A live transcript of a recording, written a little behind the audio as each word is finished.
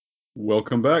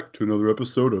Welcome back to another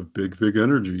episode of Big Fig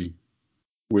Energy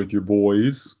with your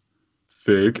boys,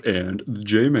 Fig and the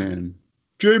J-Man.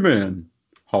 J-Man,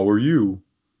 how are you?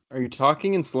 Are you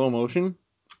talking in slow motion?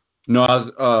 No, I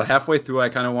was halfway through. I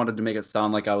kind of wanted to make it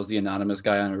sound like I was the anonymous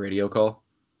guy on a radio call.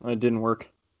 It didn't work.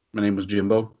 My name was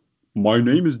Jimbo. My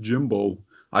name is Jimbo.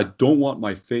 I don't want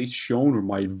my face shown or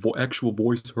my actual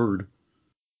voice heard.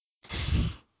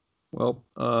 Well,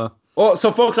 Well,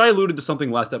 so folks, I alluded to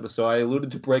something last episode. I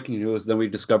alluded to breaking news. Then we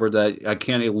discovered that I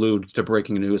can't allude to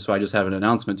breaking news, so I just have an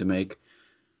announcement to make.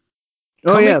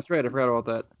 yeah, that's right. I forgot about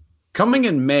that. Coming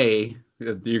in May,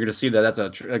 you're going to see that that's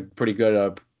a pretty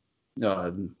good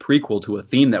prequel to a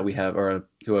theme that we have, or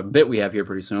to a bit we have here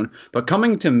pretty soon. But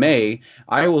coming to May,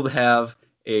 I will have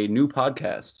a new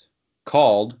podcast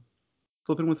called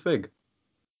Flipping with Fig.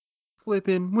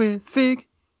 Flipping with Fig.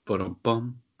 Bum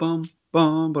bum bum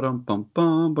bum bum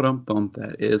bum bum.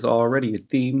 That is already a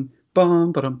theme.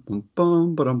 Bum bum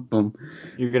bum bum bum.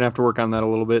 You're gonna have to work on that a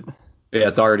little bit. Yeah,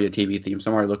 it's already a TV theme,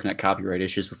 so I'm already looking at copyright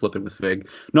issues with Flipping with Fig.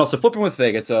 No, so Flipping with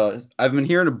Fig, I've been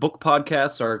hearing book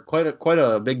podcasts are quite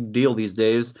a big deal these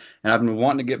days, and I've been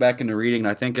wanting to get back into reading. And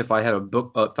I think if I had a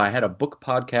book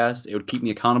podcast, it would keep me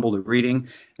accountable to reading.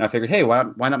 And I figured, hey, why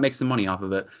not make some money off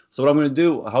of it? So what I'm going to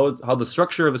do, how the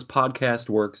structure of this podcast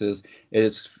works is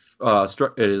it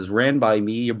is ran by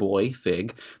me, your boy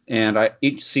Fig, and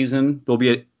each season there'll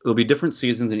be different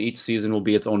seasons, and each season will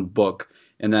be its own book.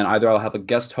 And then either I'll have a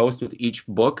guest host with each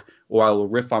book, or I will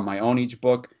riff on my own each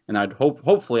book. And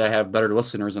hopefully I have better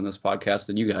listeners on this podcast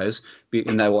than you guys,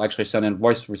 and I will actually send in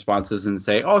voice responses and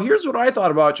say, "Oh, here's what I thought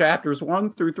about chapters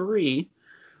 1 through 3."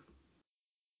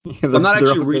 I'm not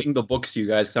actually reading the books to you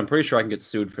guys because I'm pretty sure I can get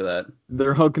sued for that.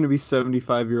 They're all gonna be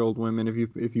 75-year-old women if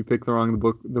you pick the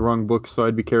wrong book. So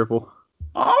I'd be careful.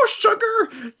 Oh,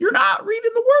 sugar, you're not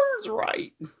reading the words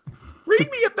right. Read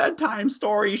me a bedtime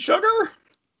story, sugar.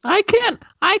 I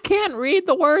can't read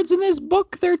the words in this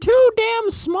book. They're too damn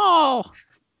small.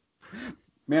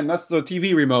 Man, that's the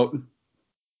TV remote.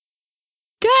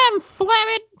 Damn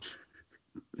flammit.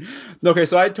 Okay,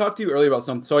 so I talked to you earlier about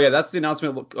something. So yeah, that's the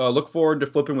announcement. Look forward to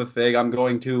Flipping with Fig. I'm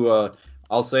going to.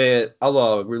 I'll say it.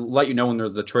 I'll let you know when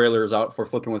the trailer is out for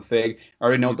Flipping with Fig. I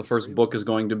already know what the first book is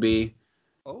going to be.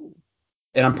 Oh.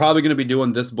 And I'm probably going to be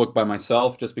doing this book by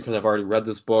myself just because I've already read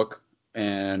this book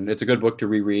and it's a good book to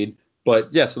reread.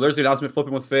 But yeah, so there's the announcement: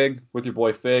 Flipping with Fig with your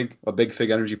boy Fig, a Big Fig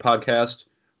Energy podcast.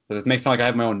 It makes it sound like I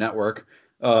have my own network.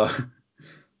 Uh,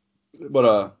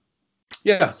 but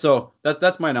yeah, so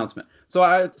that's my announcement. So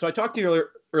I talked to you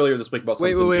earlier this week about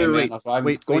something. Wait.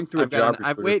 I'm going through a job.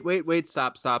 Wait.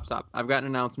 Stop. I've got an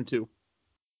announcement too.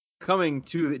 Coming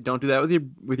to don't do that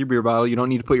with your beer bottle. You don't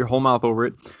need to put your whole mouth over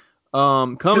it.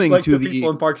 Coming it's like to the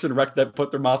people in Parks and Rec that put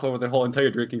their mouth over their whole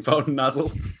entire drinking fountain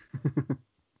nozzle.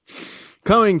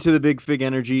 Coming to the Big Fig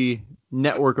Energy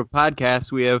network of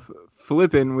podcasts, we have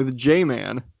Flippin' with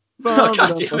J-Man.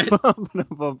 God damn it.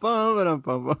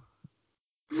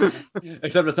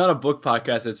 Except it's not a book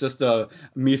podcast. It's just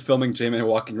me filming J-Man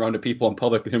walking around to people in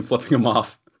public and him flipping them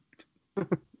off.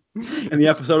 And the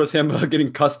episode is him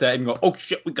getting cussed at and go, "Oh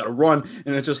shit, we gotta run!"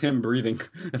 And it's just him breathing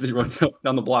as he runs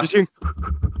down the block.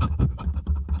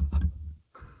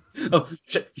 Oh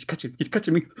shit, he's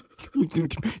catching me.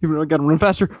 You gotta run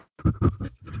faster.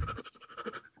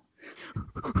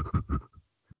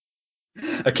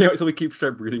 I can't wait till we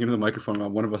start breathing into the microphone while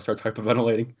one of us starts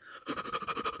hyperventilating.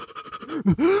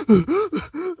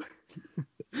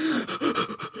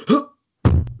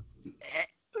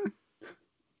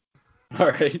 All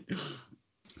right.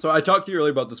 So I talked to you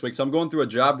earlier about this week. So I'm going through a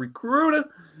job recruiter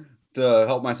to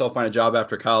help myself find a job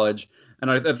after college.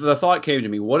 And the thought came to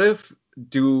me: what if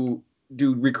do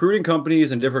recruiting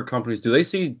companies and different companies, do they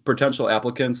see potential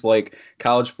applicants like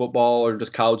college football or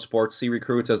just college sports see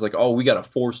recruits as like, oh, we got a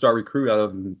 4-star recruit out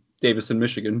of Davison,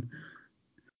 Michigan?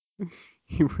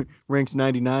 He ranks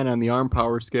 99 on the arm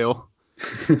power scale.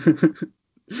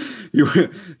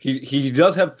 he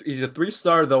does have, he's a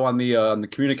 3-star though on the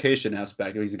communication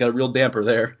aspect. He's got a real damper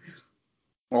there.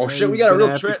 Oh shit, we got a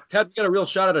real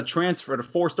shot at a transfer, at a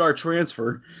 4-star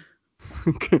transfer.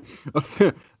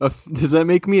 Does that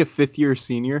make me a 5th-year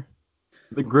senior?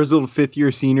 The grizzled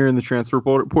 5th-year senior in the transfer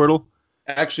portal?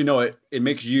 Actually, no, it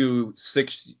makes you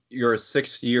you're a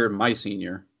 6th-year my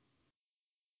senior.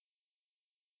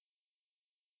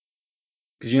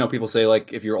 Because people say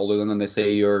like if you're older than them, they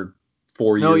say you're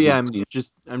 4 years. No, yeah,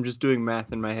 I'm just doing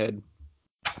math in my head.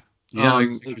 Yeah,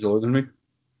 you're 6 years older than me.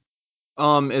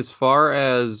 As far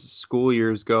as school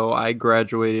years go, I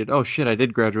graduated. Oh shit, I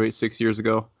did graduate 6 years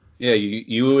ago. Yeah,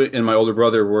 you and my older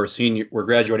brother were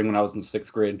graduating when I was in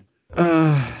 6th grade.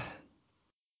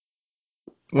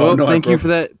 Well, thank you for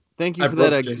that. Thank you I for that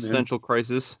broke J-Man. existential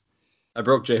crisis. I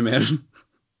broke J-Man.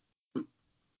 All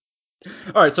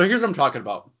right, so here's what I'm talking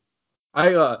about.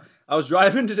 I was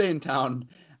driving today in town,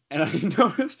 and I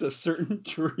noticed a certain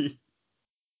tree.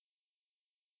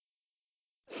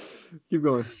 Keep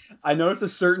going. I noticed a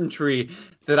certain tree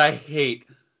that I hate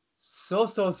so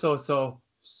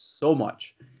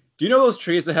much. Do you know those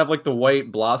trees that have like the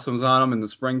white blossoms on them in the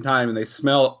springtime and they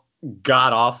smell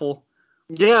god awful?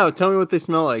 Yeah, tell me what they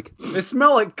smell like. They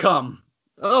smell like cum.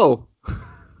 Oh,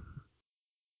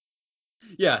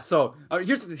 Yeah, so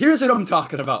here's what I'm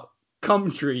talking about. Cum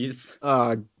trees.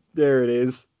 there it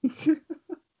is.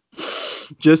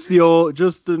 Just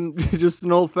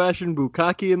an old fashioned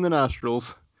bukkake in the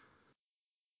nostrils.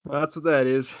 That's what that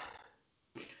is.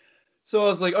 So I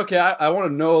was like, okay, I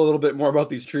want to know a little bit more about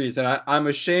these trees, and I'm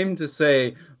ashamed to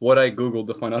say what I Googled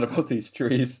to find out about these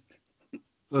trees.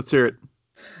 Let's hear it.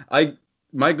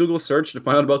 My Google search to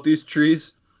find out about these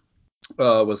trees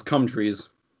was cum trees.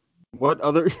 What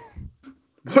other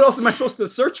What else am I supposed to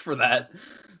search for that?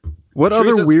 what Trees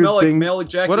other that weird smell like things? male What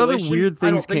ejaculation? other weird I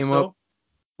don't things think came so. up?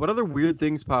 What other weird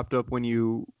things popped up when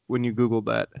you Googled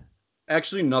that?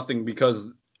 Actually, nothing because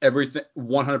everything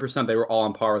 100% they were all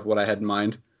on par with what I had in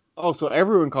mind. Oh, so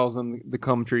everyone calls them the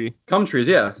cum tree. Cum trees,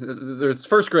 yeah. It's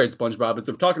first grade, SpongeBob.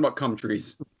 I'm talking about cum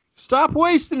trees. Stop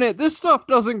wasting it. This stuff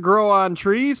doesn't grow on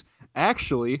trees.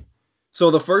 Actually, So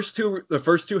the first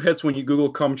two hits when you Google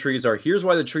cum trees are here's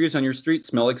why the trees on your street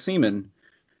smell like semen.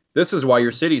 This is why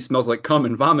your city smells like cum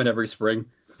and vomit every spring.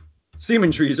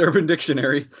 Semen trees, Urban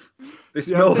Dictionary. They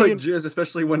See, I'm smell like thinking- jizz,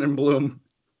 especially when in bloom.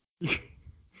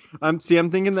 I'm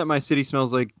thinking that my city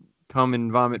smells like cum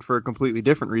and vomit for a completely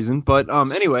different reason. But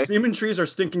anyway, Semen trees are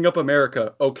stinking up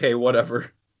America. Okay,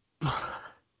 whatever.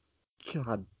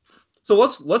 God, So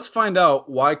let's find out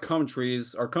why cum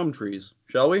trees are cum trees,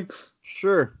 shall we?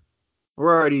 sure.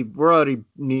 We're already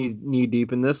knee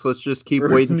deep in this. Let's just keep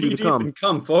We're waiting through the knee-deep cum. in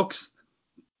cum, folks.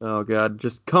 Oh God,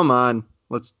 just come on.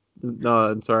 Let's.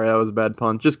 No, I'm sorry, that was a bad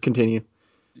pun. Just continue.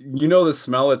 You know the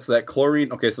smell? It's that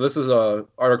chlorine. Okay, so this is a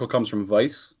article comes from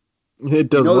Vice. It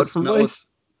does know the what from smell Vice?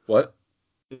 What?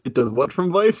 It does what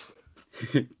from Vice?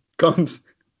 Comes.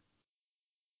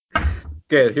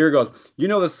 Okay, here it goes. You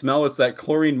know the smell? It's that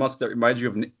chlorine musk that reminds you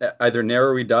of either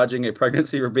narrowly dodging a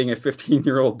pregnancy or being a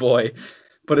 15-year-old boy.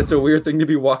 But it's a weird thing to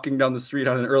be walking down the street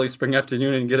on an early spring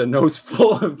afternoon and get a nose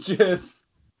full of jizz.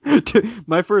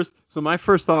 my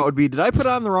first thought would be, did I put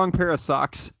on the wrong pair of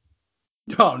socks?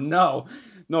 Oh no,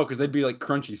 no, because they'd be like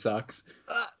crunchy socks.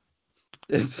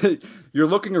 You're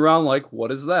looking around like,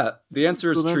 what is that? The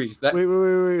answer is So then- trees. That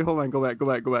Wait, hold on, go back.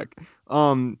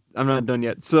 I'm not done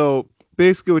yet. So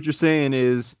basically what you're saying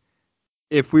is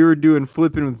if we were doing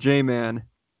flipping with J-Man,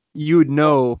 you would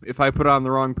know if I put on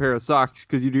the wrong pair of socks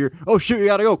because you'd hear, oh shit, we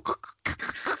gotta go.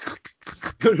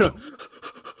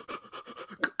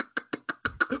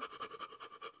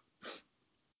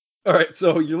 All right,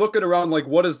 so you're looking around like,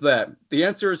 what is that? The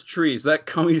answer is trees. That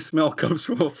cummy smell comes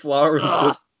from a flower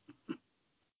of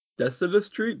deciduous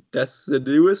tree?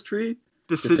 Deciduous tree?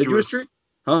 Deciduous. tree?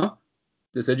 Huh? I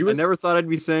Deciduous? never thought I'd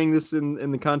be saying this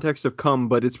in the context of cum,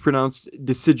 but it's pronounced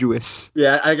deciduous.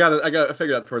 Yeah, I got to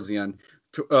figure it out towards the end.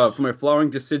 From a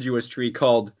flowering deciduous tree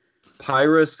called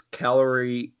Pyrus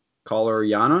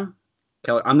caloriana.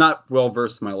 I'm not well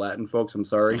versed in my Latin, folks. I'm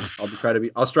sorry.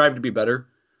 I'll strive to be better.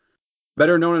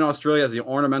 Better known in Australia as the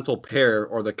ornamental pear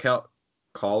or the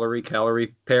calorie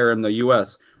pear in the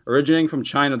U.S. Originating from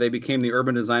China, they became the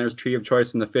urban designer's tree of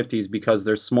choice in the 50s because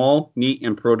they're small, neat,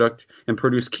 and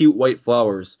produce cute white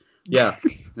flowers. Yeah,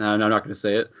 no, I'm not going to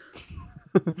say it.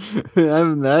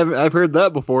 I've heard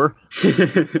that before.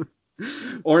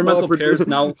 Ornamental pears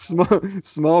now.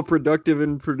 Small, productive,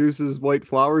 and produces white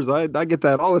flowers. I get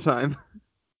that all the time.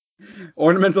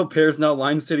 Ornamental pears now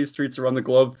line city streets around the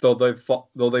globe, though they've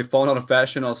fallen out of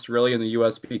fashion in Australia and the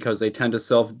U.S. because they tend to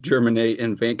self-germinate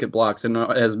in vacant blocks. And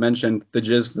as mentioned, the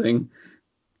jizz thing.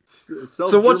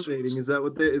 Self-germinating, is that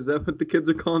what the kids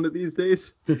are calling it these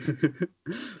days?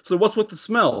 So what's with the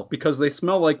smell? Because they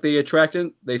smell like they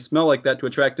smell like that to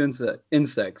attract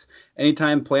insects.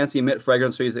 Anytime plants emit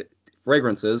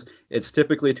fragrances, it's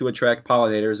typically to attract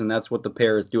pollinators, and that's what the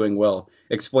pear is doing well.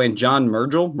 Explained John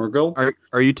Mergel.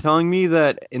 Are you telling me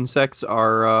that insects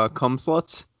are cum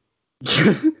sluts?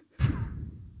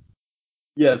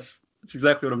 Yes, that's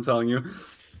exactly what I'm telling you.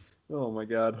 Oh my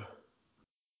god.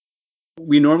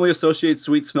 We normally associate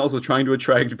sweet smells with trying to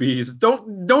attract bees.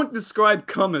 Don't describe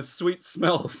cum as sweet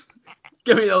smells.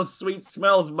 Give me those sweet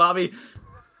smells, Bobby.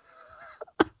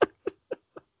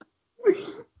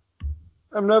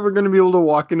 I'm never gonna be able to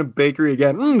walk in a bakery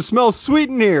again. Smells sweet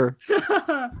in here.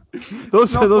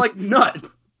 Smells like nut.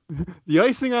 The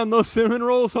icing on those cinnamon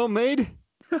rolls homemade?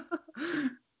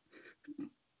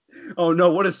 Oh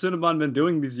no, what has Cinnabon been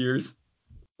doing these years?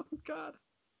 Oh, God.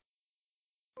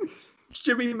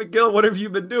 Jimmy McGill, what have you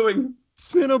been doing?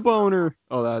 Cinnaboner.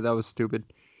 Oh, that was stupid.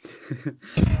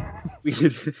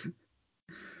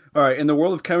 All right, in the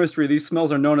world of chemistry, these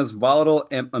smells are known as volatile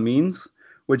amines,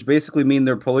 which basically mean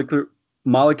they're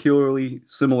molecularly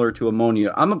similar to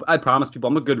ammonia. I promise people,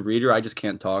 I'm a good reader. I just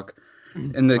can't talk.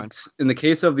 In Fine. the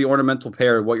case of the ornamental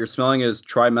pair, what you're smelling is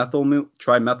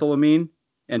trimethylamine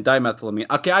and dimethylamine.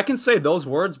 Okay, I can say those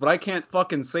words, but I can't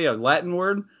fucking say a Latin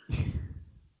word.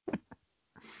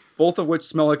 Both of which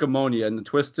smell like ammonia, and the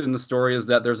twist in the story is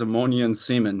that there's ammonia in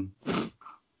semen.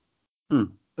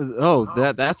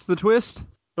 Oh, that's the twist?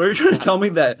 So are you trying to tell me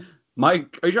that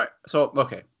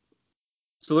okay.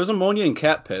 So there's ammonia in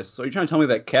cat piss. So you're trying to tell me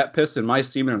that cat piss and my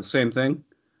semen are the same thing?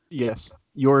 Yes.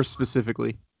 Yours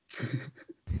specifically.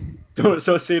 Don't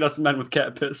associate us men with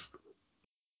cat piss.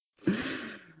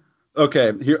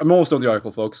 Okay, here I'm almost done with the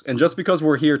article, folks. And just because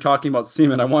we're here talking about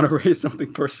semen, I want to raise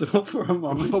something personal for a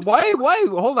moment. But why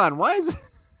hold on, why is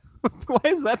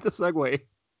that the segue?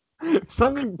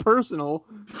 Something personal.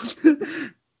 There's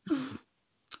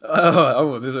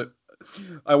a.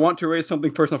 I want to raise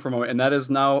something personal for a moment, and that is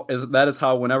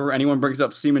how whenever anyone brings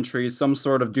up semen trees, some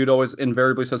sort of dude always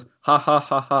invariably says, "Ha ha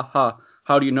ha ha ha."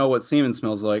 How do you know what semen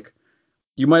smells like?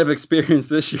 You might have experienced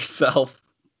this yourself,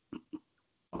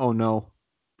 Oh no.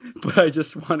 but I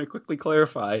just want to quickly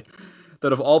clarify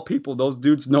that of all people, those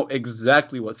dudes know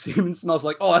exactly what semen smells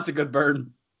like. Oh, that's a good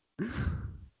burn.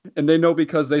 And they know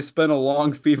because they spent a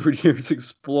long fevered years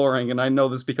exploring, and I know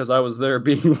this because I was there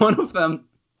being one of them.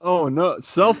 Oh no,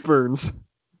 self burns.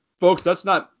 Folks,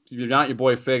 you're not your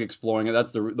boy Fig exploring it.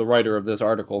 That's the writer of this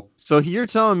article. So you're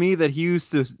telling me that he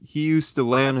used to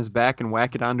lay on his back and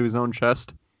whack it onto his own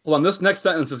chest? Hold on, this next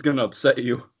sentence is going to upset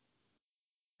you.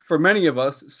 For many of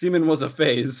us, semen was a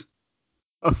phase.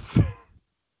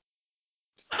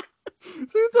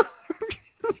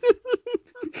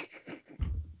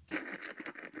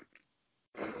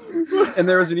 And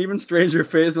there was an even stranger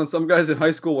phase when some guys in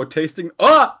high school were tasting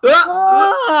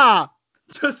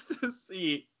just to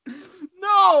see.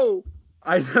 No!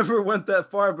 I never went that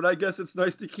far, but I guess it's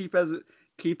nice to keep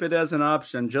it as an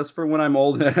option, just for when I'm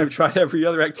old and I've tried every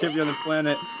other activity on the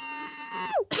planet.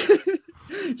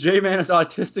 J-Man is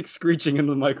autistic screeching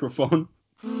into the microphone.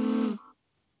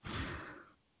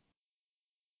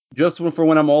 Just for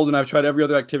when I'm old and I've tried every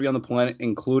other activity on the planet,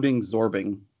 including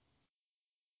zorbing.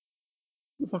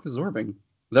 What the fuck is zorbing? Is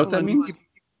that what that means?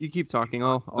 You keep talking.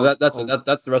 That's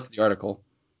the rest of the article.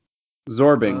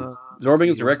 Zorbing. Zorbing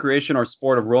is a recreation or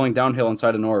sport of rolling downhill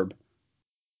inside an orb.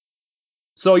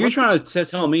 So you're trying to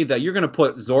tell me that you're going to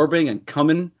put zorbing and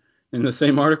coming in the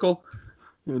same article?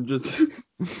 Just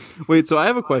wait. So I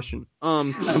have a question. I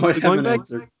might have an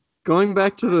answer. Going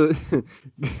back to the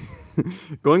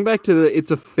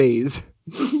it's a phase.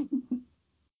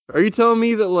 Are you telling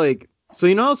me that like so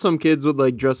you know how some kids would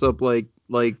like dress up like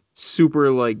super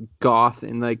like goth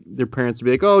and like their parents would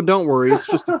be like, "Oh, don't worry, it's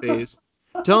just a phase."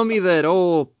 Tell me that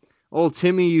old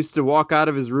Timmy used to walk out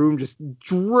of his room just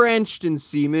drenched in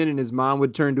semen and his mom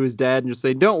would turn to his dad and just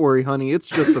say, "Don't worry, honey, it's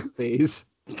just a phase."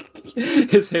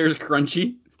 His hair's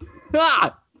crunchy.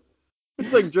 Ah!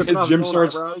 It's like dripping His off gym his own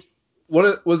shorts. eyebrows.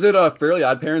 What was it? Fairly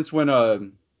Odd Parents when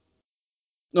no,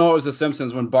 it was The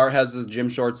Simpsons when Bart has his gym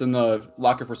shorts in the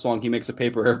locker for so long he makes a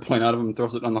paper airplane out of them and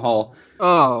throws it on the hall.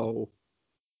 Oh.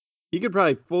 He could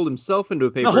probably fold himself into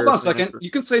a paper. No, hold on a second.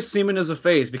 You can say semen is a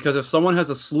phase because if someone has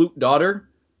a sloot daughter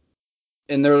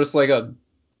and they're just like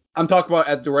I'm talking about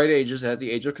at the right ages, at the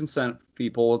age of consent,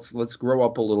 people. Let's grow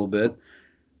up a little bit.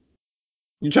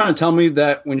 You trying to tell me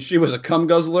that when she was a cum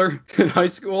guzzler in high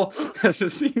school as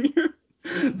a senior,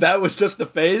 that was just a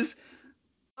phase?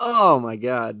 Oh my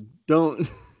god. Don't.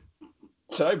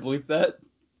 Should I bleep that?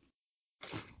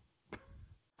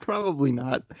 Probably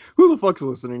not. Who the fuck's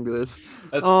listening to this?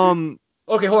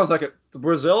 Okay, hold on a second.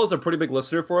 Brazil is a pretty big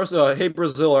listener for us. Hey,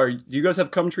 Brazil, do you guys have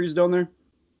cum trees down there?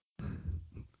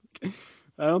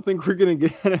 I don't think we're gonna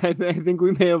get. I think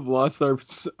we may have lost our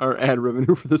ad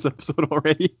revenue for this episode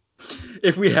already.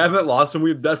 If we haven't lost them,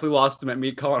 we've definitely lost them at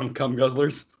me calling them cum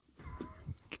guzzlers.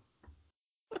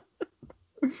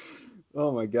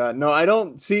 Oh my god. No, I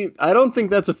don't think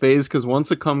that's a phase because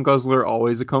once a cum guzzler,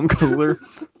 always a cum guzzler.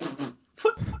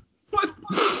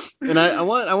 And I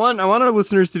want our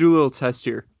listeners to do a little test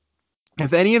here.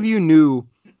 If any of you knew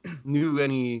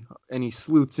any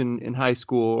sleuths in high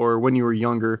school or when you were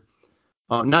younger,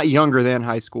 not younger than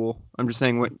high school. I'm just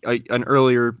saying an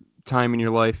earlier time in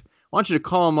your life. I want you to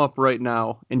call them up right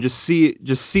now and just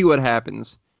see what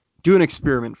happens. Do an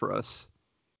experiment for us.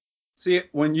 See,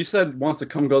 when you said once a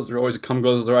cum guzzler, always a cum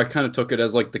guzzler, I kind of took it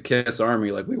as like the Kiss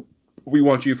Army. Like we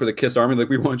want you for the Kiss Army, like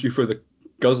we want you for the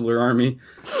Guzzler Army.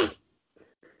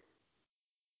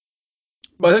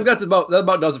 But I think that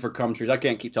about does it for cum trees. I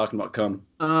can't keep talking about cum.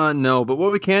 No, but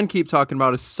what we can keep talking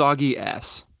about is soggy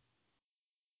ass.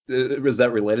 Is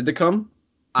that related to cum?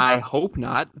 I hope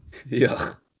not.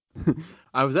 Yeah.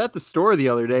 I was at the store the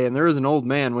other day, and there was an old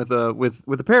man with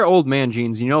a pair of old man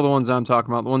jeans. You know the ones I'm talking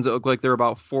about, the ones that look like they're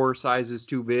about 4 sizes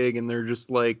too big, and they're just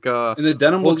like And the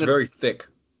denim looks very thick.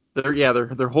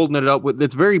 they're holding it up with.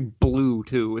 It's very blue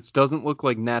too. It doesn't look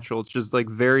like natural. It's just like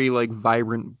very like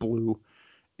vibrant blue.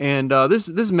 And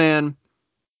this man,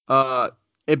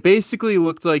 it basically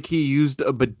looked like he used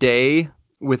a bidet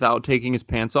without taking his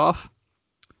pants off.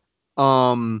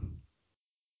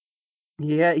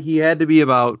 He had to be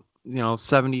about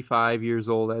 75 years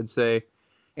old, I'd say,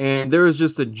 and there was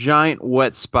just a giant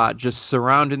wet spot just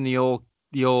surrounding the old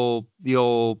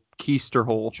keister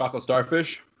hole. Chocolate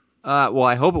starfish. Well,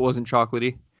 I hope it wasn't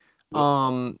chocolatey.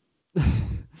 But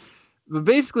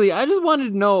basically, I just wanted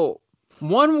to know,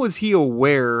 one, was he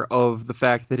aware of the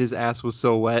fact that his ass was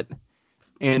so wet?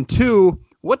 And two,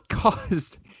 what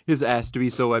caused his ass to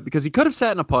be so wet? Because he could have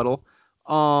sat in a puddle.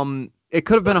 It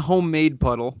could have been a homemade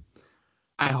puddle.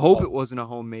 I hope it wasn't a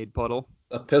homemade puddle.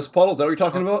 A piss puddle? Is that what you're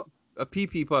talking about? A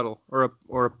pee-pee puddle or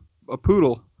a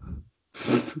poodle.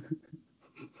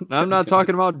 I'm not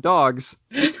talking about dogs.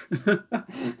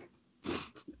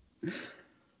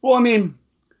 Well, I mean,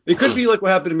 it could be like what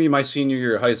happened to me my senior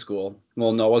year of high school.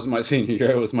 Well, no, it wasn't my senior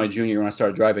year. It was my junior when I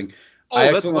started driving. I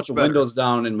that's accidentally left the windows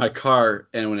down in my car,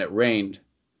 and when it rained,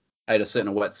 I had to sit in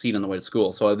a wet seat on the way to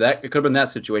school. So it could have been that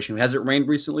situation. Has it rained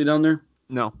recently down there?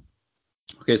 No.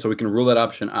 Okay, so we can rule that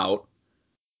option out.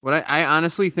 But I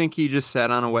honestly think he just sat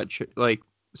on a wet chair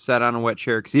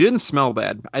because he didn't smell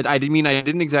bad. I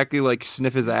didn't exactly like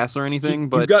sniff his ass or anything,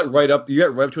 but you got right up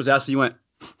to his ass, and you went.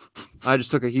 I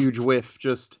just took a huge whiff.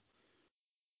 Just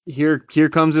here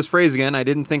comes this phrase again. I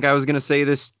didn't think I was gonna say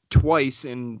this twice,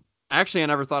 and actually I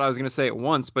never thought I was gonna say it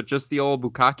once, but just the old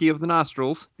bukkake of the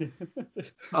nostrils.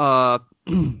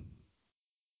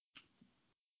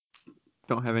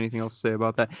 Don't have anything else to say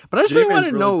about that. But I just really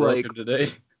wanted to know, like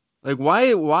today. Like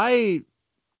why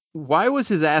was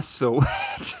his ass so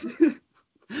wet?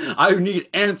 I need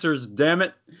answers, damn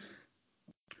it.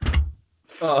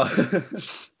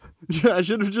 I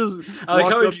should have just I like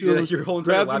walked how up to him, your whole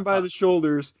grabbed him by the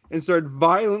shoulders, and started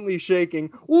violently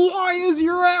shaking. Why is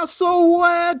your ass so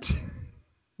wet?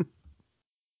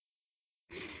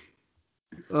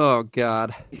 Oh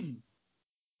God.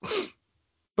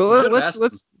 But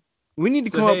let's we need to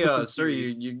come up with some sir,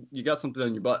 you got something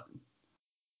on your butt.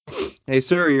 Hey,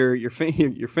 sir, your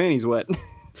fanny's wet.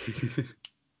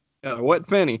 Got a wet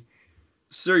fanny.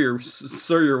 Sir,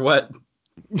 you're wet.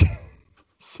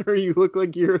 Sir, you look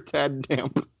like you're a tad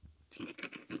damp.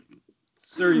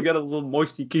 Sir, you got a little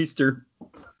moisty keister.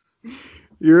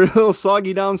 You're a little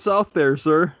soggy down south there,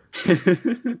 sir.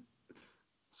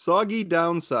 Soggy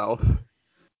down south.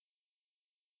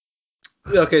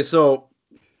 Okay, so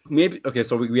we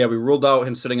ruled out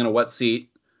him sitting in a wet seat.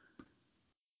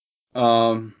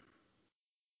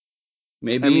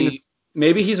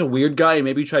 Maybe he's a weird guy, and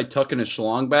maybe he tried tucking his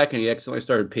schlong back, and he accidentally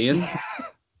started peeing.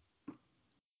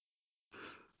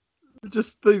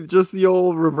 Just the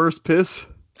old reverse piss.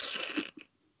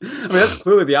 I mean, that's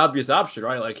clearly the obvious option,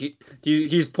 right? Like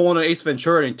he's pulling an Ace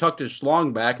Ventura, and he tucked his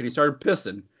schlong back, and he started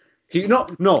pissing.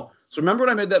 No. So remember when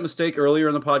I made that mistake earlier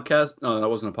in the podcast? No, that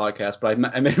wasn't a podcast, but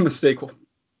I made a mistake.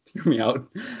 Hear me out.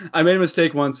 I made a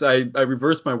mistake once. I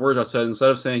reversed my words. I said, instead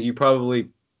of saying you probably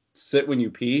sit when you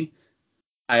pee,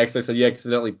 I actually said you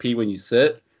accidentally pee when you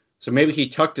sit. So maybe he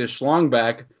tucked his schlong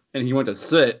back and he went to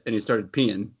sit and he started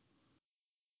peeing.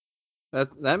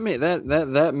 That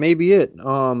may be it.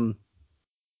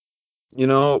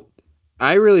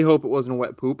 I really hope it wasn't a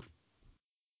wet poop.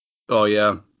 Oh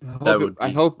yeah. I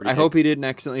hope he didn't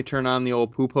accidentally turn on the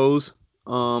old poop hose.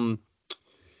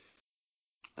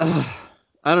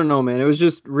 I don't know, man. It was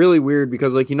just really weird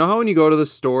because, like, you know how when you go to the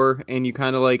store and you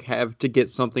kind of like have to get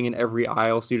something in every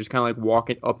aisle, so you just kind of like walk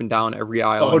it up and down every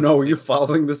aisle. Oh no, were you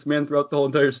following this man throughout the whole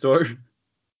entire store?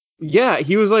 Yeah,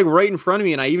 he was like right in front of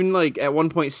me, and I even like at one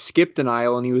point skipped an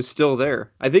aisle, and he was still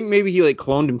there. I think maybe he like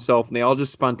cloned himself, and they all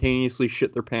just spontaneously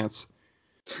shit their pants.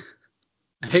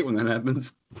 I hate when that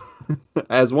happens.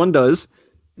 As one does.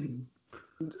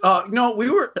 No, we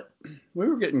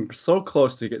were getting so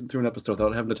close to getting through an episode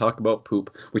without having to talk about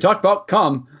poop. We talked about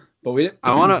cum, but we didn't.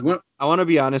 I wanna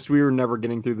be honest. We were never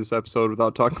getting through this episode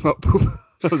without talking about poop.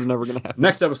 That was never gonna happen.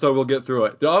 Next episode, we'll get through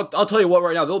it. I'll tell you what.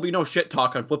 Right now, there'll be no shit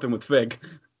talk on Flipping with Fig.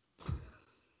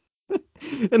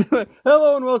 And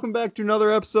hello and welcome back to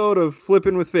another episode of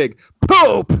Flippin' with Fig.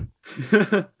 Poop!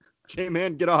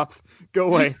 J-Man, get off. Go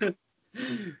away.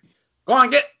 Go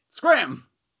on, scram!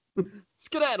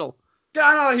 Skedaddle. Get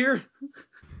on out of here!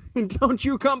 Don't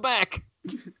you come back.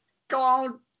 Go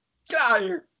on, get out of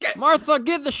here! Martha,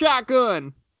 get the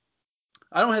shotgun.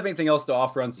 I don't have anything else to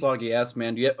offer on Soggy Ass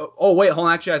Man. Do you? Oh wait, hold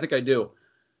on. Actually, I think I do.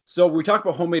 So we talked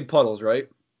about homemade puddles, right?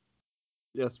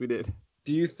 Yes, we did.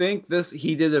 Do you think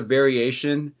he did a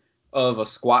variation of a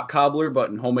squat cobbler, but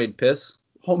in homemade piss?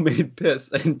 Homemade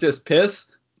piss and just piss?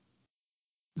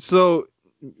 So,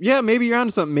 yeah, maybe you're onto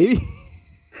something. Maybe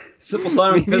Simple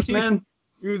Simon Maybe. Piss Man?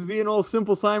 he was being old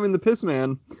Simple Simon the Piss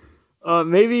Man.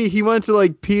 Maybe he went to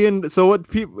like pee in. So what?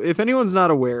 If anyone's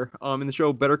not aware, in the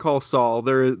show Better Call Saul,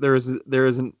 there is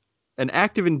an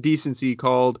act of indecency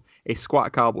called a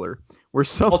squat cobbler, where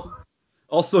some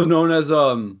Also known as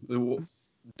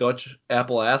Dutch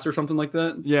apple ass or something like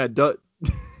that. yeah,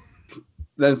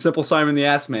 Then Simple Simon the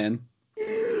Ass Man.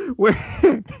 where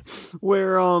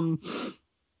where oh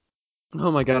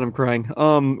my god, I'm crying.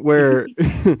 Where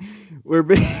where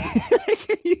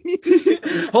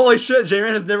Holy shit,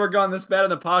 J-Man has never gone this bad in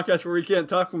the podcast where we can't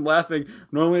talk from laughing.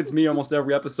 Normally it's me almost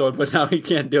every episode, but now he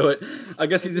can't do it. I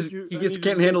guess he just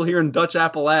can't handle hearing Dutch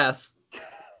apple ass.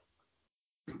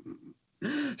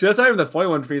 See, that's not even the funny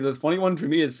one for you. The funny one for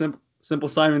me is Simple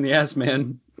Simon the Ass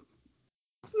Man.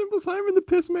 Simple Simon the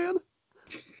Piss Man.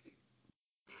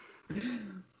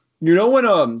 You know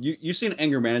when you seen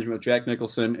Anger Management with Jack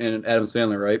Nicholson and Adam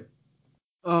Sandler, right?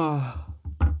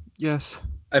 Yes.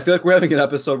 I feel like we're having an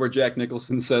episode where Jack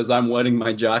Nicholson says, "I'm wetting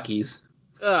my jockeys."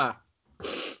 Oh,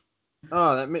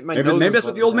 that made my Maybe nose. that's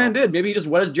what the old man did. Maybe he just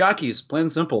wet his jockeys, plain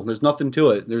and simple. There's nothing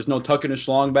to it. There's no tucking his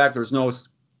schlong back. There's no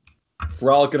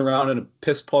frolicking around in a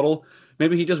piss puddle.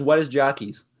 Maybe he just wet his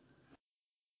jockeys.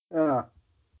 All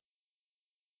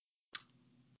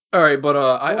right, but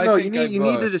I think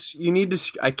you need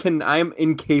to. I'm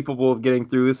incapable of getting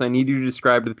through this. I need you to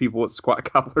describe to the people what squat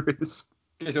cobbler is.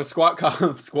 Okay, so squat.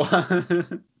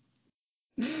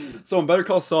 So in Better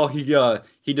Call Saul, he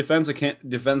defends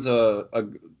a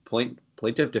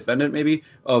plaintiff defendant maybe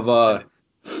of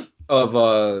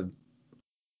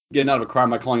getting out of a crime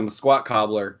by calling him a squat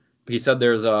cobbler. But he said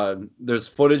there's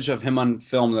footage of him on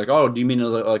film. Like, oh, do you mean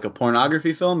like a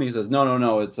pornography film? He says,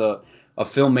 no, it's a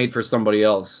film made for somebody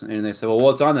else. And they say, well,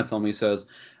 what's on that film? He says,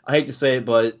 I hate to say it,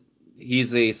 but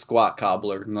he's a squat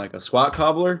cobbler. And like a squat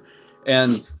cobbler,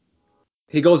 and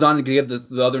he goes on to give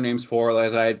the other names for,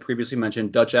 as I had previously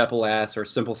mentioned, Dutch apple ass or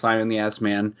Simple Simon the Ass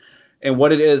Man. And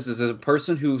what it is a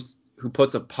person who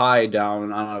puts a pie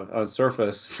down on a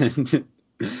surface and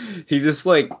he just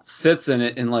like sits in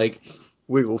it and like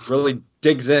Wiggles. really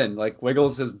digs in, like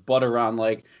wiggles his butt around.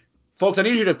 Like, folks, I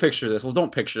need you to picture this. Well,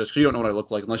 don't picture this because you don't know what I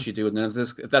look like unless you do. And then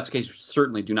if that's the case,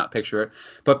 certainly do not picture it.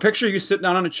 But picture you sit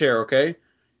down on a chair, okay?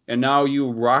 And now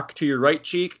you rock to your right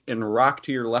cheek and rock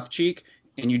to your left cheek.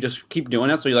 And you just keep doing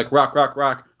it. So you're like rock, rock,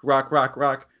 rock, rock, rock,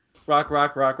 rock, rock,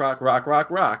 rock, rock, rock, rock, rock,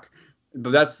 rock.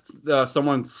 But that's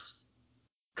someone's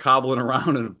cobbling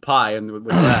around in a pie and with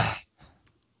that.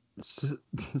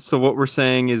 So what we're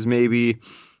saying is maybe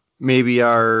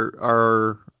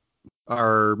our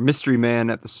mystery man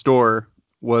at the store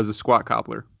was a squat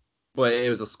cobbler. But it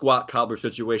was a squat cobbler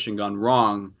situation gone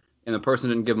wrong, and the person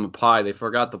didn't give him a pie. They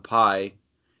forgot the pie,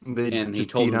 and he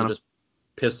told him to just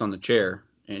piss on the chair,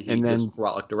 and he just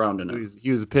frolicked around in it.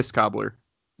 He was a piss cobbler.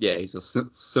 Yeah, he's a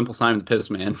Simple Simon the Piss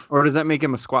Man. Or does that make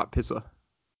him a squat pissa?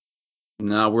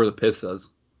 No, we're the pissas.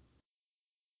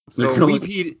 So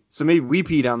maybe we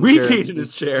peed on the chair. We peed in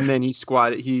his chair. And then he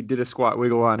did a squat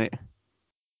wiggle on it.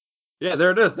 Yeah,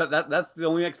 there it is. That's the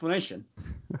only explanation.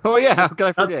 Oh yeah, how could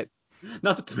I forget?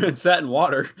 Not that the man sat in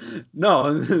water.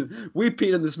 No, we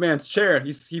peed in this man's chair and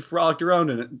he frolicked around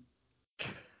in it.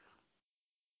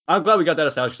 I'm glad we got that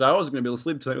established because I wasn't going to be able to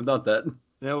sleep tonight without that.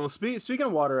 Yeah, well, speaking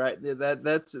of water,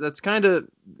 that's kind of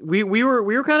we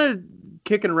were kind of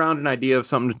kicking around an idea of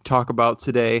something to talk about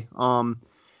today.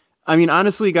 I mean,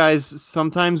 honestly, guys,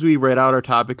 sometimes we write out our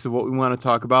topics of what we want to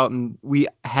talk about, and we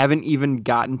haven't even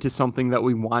gotten to something that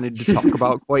we wanted to talk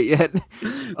about quite yet.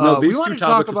 No, these two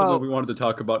topics are something we wanted to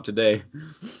talk about today.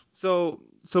 So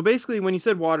basically, when you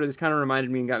said water, this kind of reminded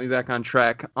me and got me back on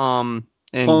track. And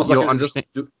you'll understand.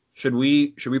 Should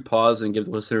we pause and give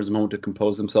the listeners a moment to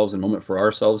compose themselves and a moment for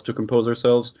ourselves to compose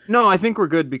ourselves? No, I think we're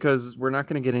good because we're not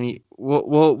going to get any.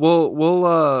 We'll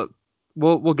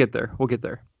get there. We'll get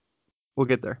there. We'll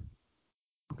get there.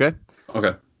 Okay.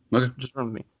 Okay. Just run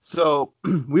with me. So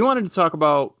we wanted to talk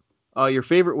about your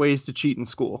favorite ways to cheat in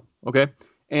school. Okay.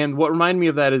 And what reminded me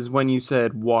of that is when you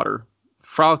said water,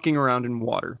 frolicking around in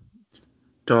water.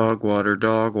 Dog water,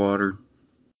 dog water.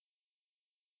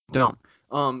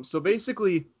 Don't. So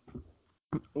basically,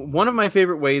 one of my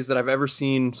favorite ways that I've ever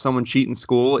seen someone cheat in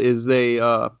school is they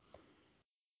had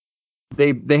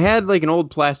like an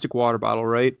old plastic water bottle,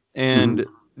 right? And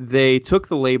they took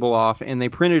the label off and they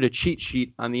printed a cheat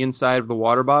sheet on the inside of the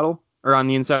water bottle or on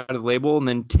the inside of the label and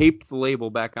then taped the label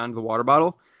back onto the water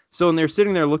bottle. So when they're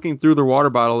sitting there looking through their water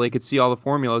bottle, they could see all the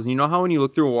formulas. And you know how when you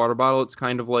look through a water bottle, it's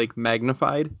kind of like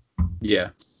magnified? Yeah.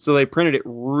 So they printed it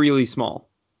really small.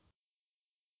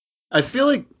 I feel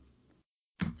like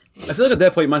at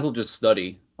that point you might as well just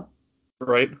study.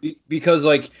 Right? Because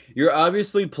like you're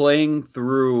obviously playing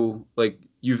through like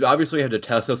you've obviously had to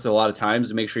test this a lot of times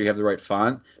to make sure you have the right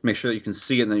font, make sure that you can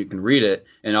see it and then you can read it,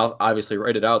 and I'll obviously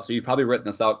write it out. So you've probably written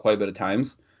this out quite a bit of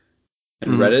times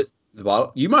and read it the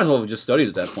bottle. You might as well have just studied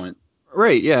at that point.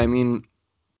 Right, yeah. I mean,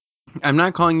 I'm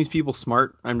not calling these people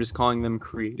smart. I'm just calling them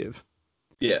creative.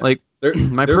 Yeah. Like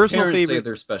my their personal parents say favorite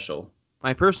they're special.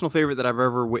 my personal favorite that I've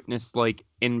ever witnessed like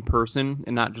in person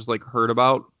and not just like heard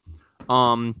about.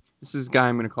 This is a guy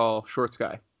I'm gonna call Shorts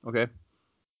Guy. Okay.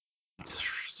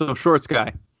 So Shorts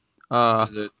Guy.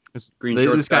 Is it green this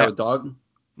shorts guy guy. with dog?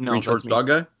 No, Green that's shorts me. dog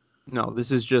guy? No,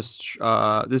 this is just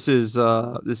Shorts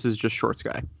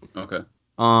Guy. Okay.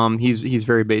 He's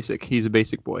very basic. He's a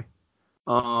basic boy.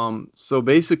 So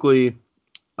basically,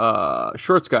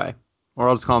 Shorts Guy, or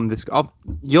I'll just call him this.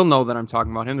 You'll know that I'm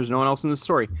talking about him. There's no one else in this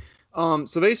story.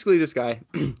 So basically, this guy,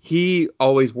 he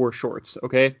always wore shorts.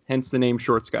 Okay, hence the name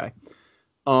Shorts Guy.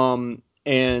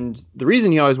 And the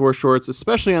reason he always wore shorts,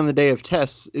 especially on the day of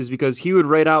tests, is because he would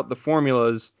write out the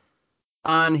formulas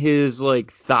on his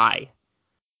like thigh.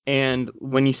 And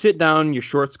when you sit down, your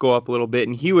shorts go up a little bit,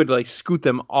 and he would like scoot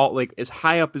them all like as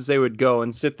high up as they would go,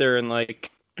 and sit there and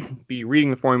like be reading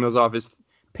the formulas off his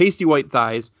pasty white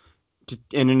thighs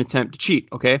in an attempt to cheat.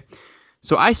 Okay,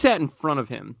 so I sat in front of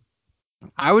him.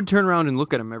 I would turn around and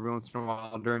look at him every once in a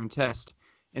while during a test,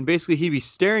 and basically he'd be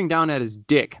staring down at his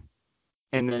dick,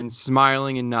 and then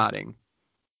smiling and nodding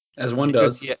As one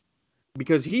because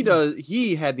does.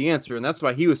 he had the answer, and that's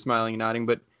why he was smiling and nodding.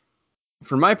 But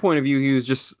from my point of view, he was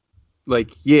just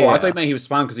like, yeah. Oh, I thought maybe he was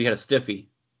smiling because he had a stiffy.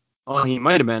 Oh, he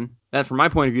might have been. That, from my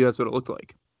point of view, that's what it looked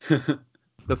like.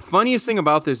 The funniest thing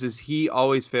about this is he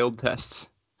always failed tests.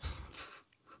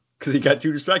 Because he got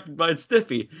too distracted by his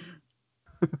stiffy.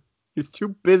 He's too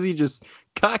busy just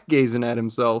cock gazing at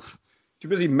himself. Too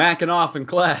busy macking off in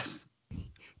class.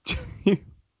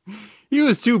 He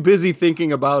was too busy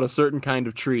thinking about a certain kind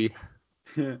of tree.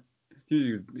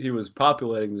 He was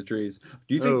populating the trees.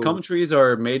 Do you think Oh. cum trees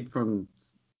are made from,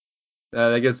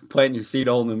 I guess, planting your seed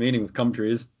all in the meaning with cum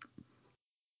trees?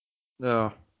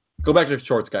 Oh. Go back to the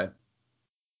shorts guy.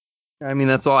 I mean,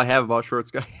 that's all I have about Shorts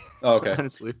Guy. Oh, okay.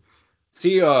 Honestly.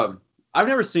 See, I've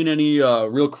never seen any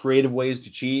real creative ways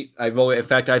to cheat. In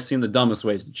fact, I've seen the dumbest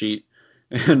ways to cheat.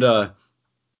 And I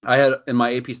had in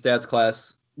my AP Stats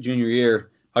class junior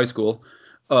year, high school,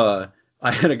 I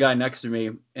had a guy next to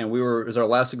me, and it was our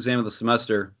last exam of the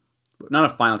semester. Not a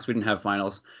final, because we didn't have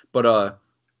finals, but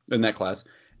in that class.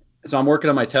 So I'm working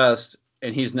on my test,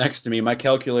 and he's next to me. My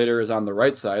calculator is on the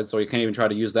right side, so he can't even try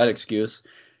to use that excuse.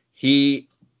 He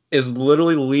is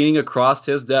literally leaning across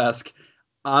his desk,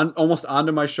 almost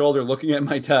onto my shoulder, looking at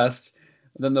my test.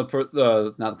 And then not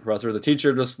the professor, the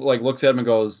teacher just like looks at him and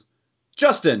goes,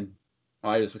 "Justin." Oh,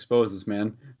 I just exposed this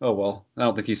man. Oh well, I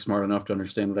don't think he's smart enough to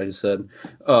understand what I just said.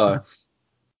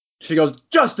 She goes,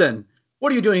 "Justin,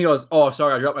 what are you doing?" He goes, "Oh,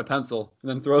 sorry, I dropped my pencil," and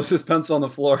then throws his pencil on the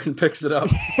floor and picks it up.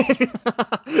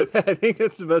 I think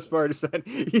that's the best part. Is that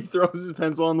he throws his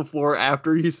pencil on the floor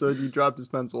after he said he dropped his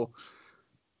pencil.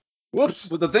 Whoops.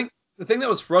 But the thing that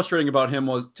was frustrating about him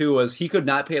was he could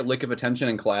not pay a lick of attention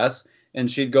in class, and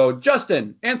she'd go,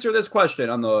 "Justin, answer this question"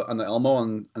 on the Elmo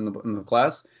in the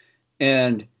class,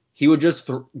 and he would just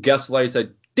guess like he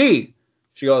said D.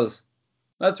 She goes,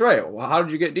 "That's right. Well, how did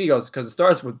you get D?" He goes, "Because it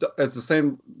starts with it's the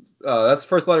same. That's the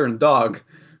first letter in dog."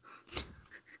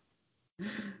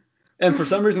 And for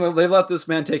some reason, they let this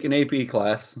man take an AP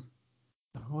class.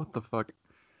 What the fuck?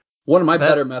 One of my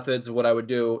better methods, what I would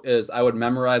do is I would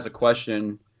memorize a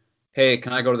question. Hey,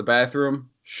 can I go to the bathroom?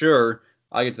 Sure.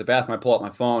 I get to the bathroom, I pull out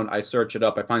my phone, I search it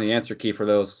up, I find the answer key for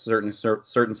those certain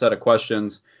set of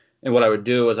questions. And what I would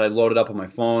do is I'd load it up on my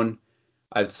phone.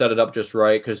 I'd set it up just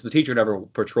right because the teacher never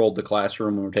patrolled the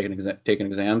classroom when we were taking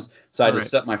exams. So I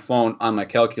just set my phone on my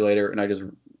calculator and I just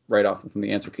write off from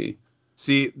the answer key.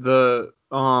 See,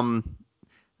 our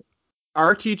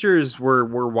teachers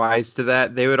were wise to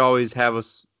that. They would always have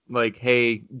us like,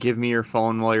 "Hey, give me your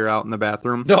phone while you're out in the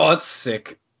bathroom." Oh, that's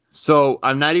sick. So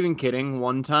I'm not even kidding.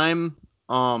 One time,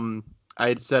 I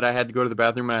had said I had to go to the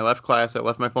bathroom and I left class. I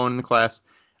left my phone in the class.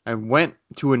 I went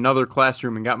to another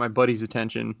classroom and got my buddy's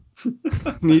attention.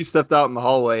 And he stepped out in the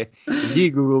hallway and he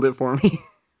Googled it for me.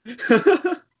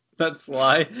 That's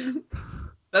sly.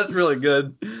 That's really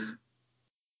good.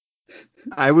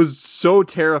 I was so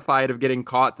terrified of getting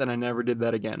caught that I never did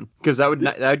that again because that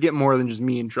would get more than just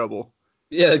me in trouble.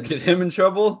 Yeah, get him in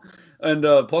trouble. And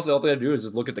plus, all they have to do is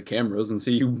just look at the cameras and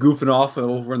see you goofing off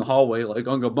over in the hallway, like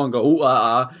unga bunga, ooh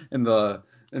in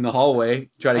the hallway.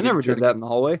 I never did that in the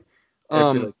hallway.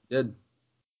 I feel like you did.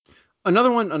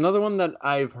 Another one that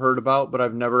I've heard about, but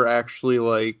I've never actually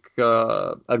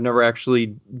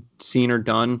seen or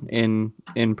done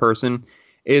in person,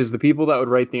 is the people that would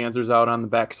write the answers out on the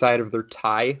back side of their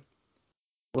tie,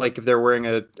 like if they're wearing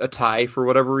a tie for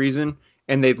whatever reason,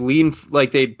 and they'd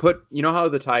they'd put, you know how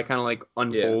the tie kind of like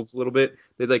unfolds a little bit,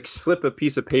 they'd like slip a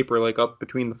piece of paper like up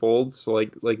between the folds, so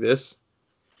like this,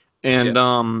 and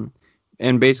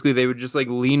and basically they would just like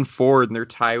lean forward and their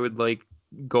tie would like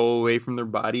go away from their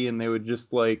body and they would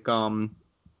just like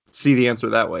see the answer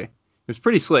that way. It was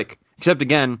pretty slick. Except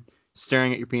again,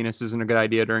 staring at your penis isn't a good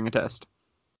idea during a test.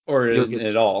 Or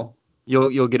at all.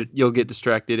 You'll get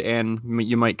distracted and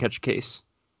you might catch a case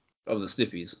of the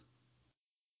stiffies.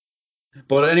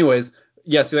 But anyways,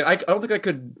 yeah, see, like, I don't think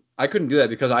I couldn't do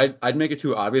that because I'd make it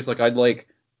too obvious. Like I'd like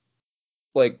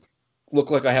look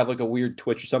like I have like a weird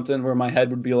twitch or something where my head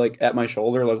would be like at my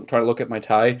shoulder, like trying to look at my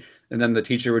tie, and then the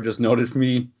teacher would just notice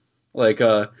me like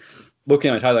looking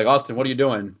at my tie like, Austin, what are you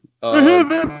doing? I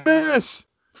have MS.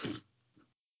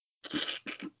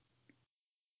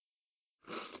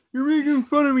 You're making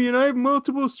fun of me and I have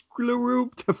multiple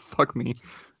sclerosis. Fuck me.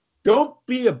 Don't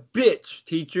be a bitch,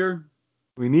 teacher.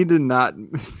 We need to not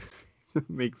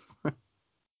make fun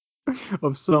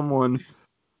of someone.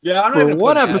 Yeah, I'm not for even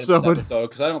one episode episode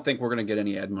because I don't think we're gonna get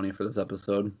any ad money for this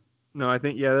episode. No, I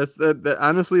think that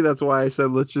honestly that's why I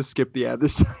said let's just skip the ad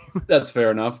this time. That's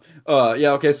fair enough.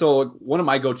 Yeah, okay. So one of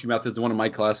my go-to methods in one of my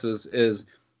classes is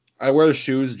I wear the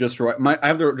shoes just right. I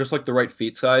have just like the right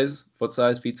feet size,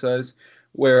 feet size.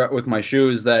 Where with my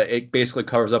shoes that it basically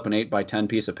covers up an 8x10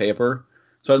 piece of paper.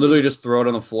 So I literally just throw it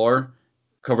on the floor,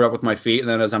 cover it up with my feet, and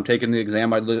then as I'm taking the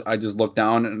exam, I just look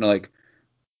down and like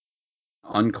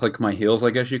unclick my heels, I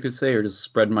guess you could say, or just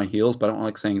spread my heels. But I don't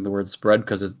like saying the word spread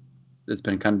because it's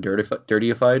been kind of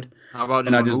dirtyified. How about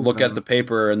And I just remove look at them? the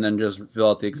paper and then just fill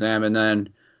out the exam. And then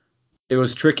it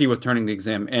was tricky with turning the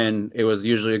exam in. It was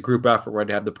usually a group effort where I'd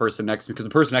have the person next to me because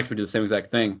the person next to me did the same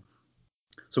exact thing.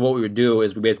 So what we would do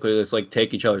is we basically just like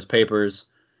take each other's papers,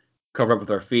 cover up with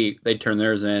our feet. They'd turn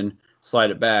theirs in, slide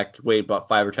it back, wait about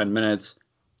 5 or 10 minutes,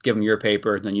 give them your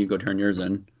paper, and then you go turn yours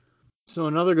in. So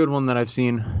another good one that I've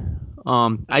seen,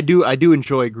 I do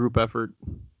enjoy group effort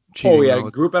cheating. Oh yeah, though.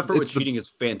 group effort with cheating is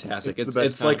fantastic. it's the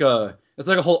best It's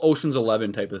like a whole Ocean's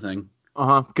 11 type of thing.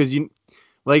 because it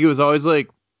was always like,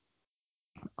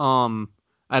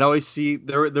 I'd always see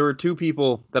there were two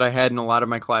people that I had in a lot of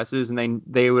my classes, and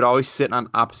they would always sit on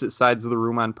opposite sides of the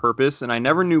room on purpose, and I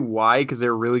never knew why because they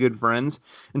were really good friends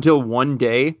until one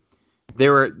day they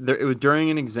were there. It was during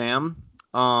an exam.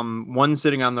 One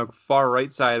sitting on the far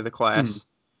right side of the class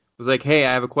was like, "Hey,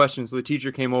 I have a question." So the teacher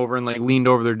came over and like leaned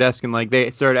over their desk and like they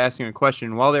started asking a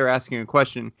question. While they were asking a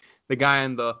question, the guy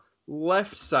on the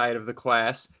left side of the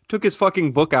class took his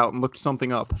fucking book out and looked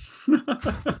something up.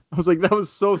 I was like, that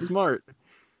was so smart.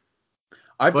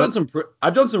 I've done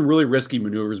some really risky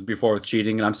maneuvers before with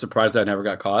cheating, and I'm surprised I never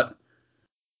got caught.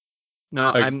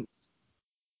 No, Like, I'm.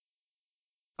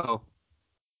 Oh,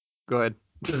 go ahead.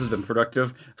 This has been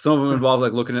productive. Some of them involve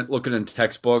like looking in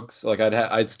textbooks. Like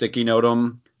I'd sticky note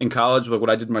them in college. Like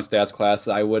what I did in my stats class,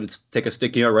 I would take a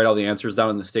sticky note, write all the answers down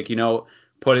in the sticky note,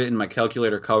 put it in my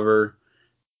calculator cover.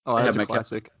 Oh, I that's have a my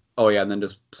classic. Oh yeah, and then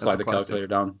just That's slide a the classic. calculator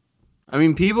down. I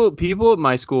mean, people at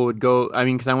my school would go. I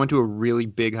mean, because I went to a really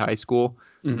big high school,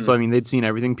 so I mean, they'd seen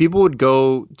everything. People would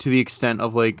go to the extent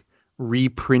of like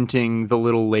reprinting the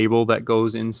little label that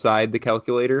goes inside the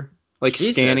calculator, like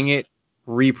scanning Jesus. it,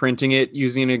 reprinting it,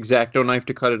 using an X-Acto knife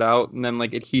to cut it out, and then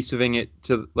like adhesiving it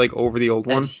to like over the old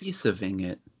one. Adhesiving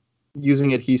it.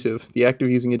 Using adhesive, the act of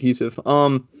using adhesive.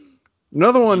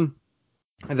 Another one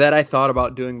that I thought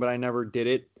about doing, but I never did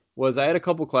it, was I had a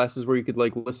couple classes where you could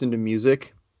like listen to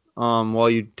music while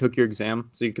you took your exam.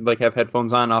 So you could like have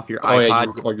headphones on off your Oh yeah, you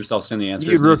iPod. record yourself saying the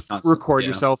answers. You'd And it's not, record yeah.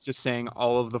 yourself just saying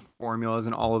all of the formulas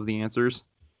and all of the answers.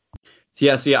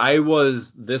 Yeah, see, I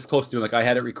was this close to like I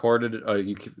had it recorded.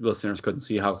 Listeners couldn't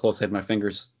see how close I had my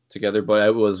fingers together, but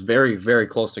it was very, very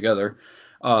close together.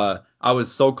 I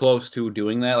was so close to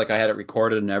doing that, like I had it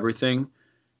recorded and everything.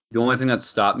 The only thing that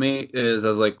stopped me is I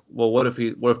was like, well, what if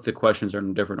the questions are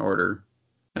in a different order?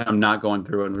 And I'm not going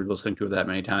through it and listening to it that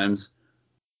many times.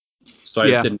 So I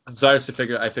Yeah. just didn't. So I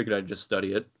figured I'd just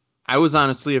study it. I was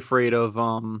honestly afraid of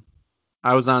my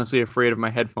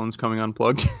headphones coming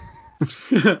unplugged.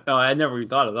 No, I never even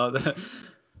thought about that.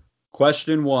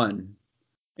 Question 1.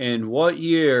 In what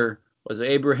year was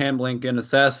Abraham Lincoln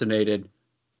assassinated?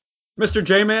 Mr.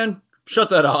 J-Man, shut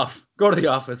that off. Go to the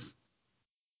office.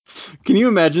 Can you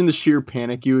imagine the sheer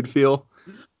panic you would feel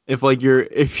if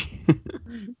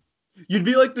You'd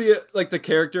be like the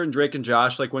character in Drake and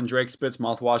Josh, like when Drake spits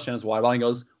mouthwash in his water bottle and he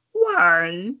goes,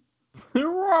 "Why?"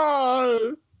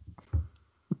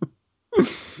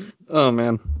 Oh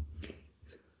man.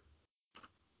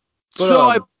 But,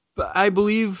 So I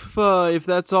believe if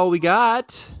that's all we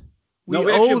got, no,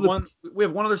 we actually owe have one. We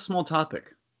have one other small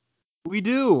topic, we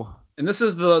do. and this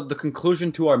is the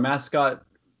conclusion to our mascot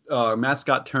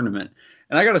tournament.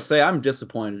 And I gotta say, I'm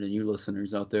disappointed in you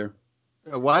listeners out there.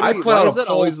 Why is that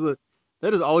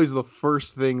always the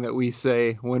first thing that we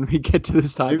say when we get to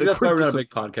this topic? Maybe that's why we're not a big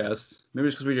podcast. Maybe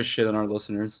it's because we just shit on our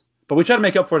listeners. But we try to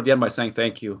make up for it at the end by saying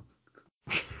thank you.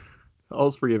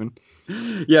 All's forgiven.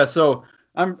 Yeah, so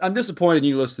I'm disappointed in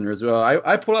you listeners.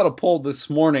 I put out a poll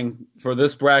this morning for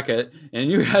this bracket,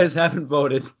 and you guys haven't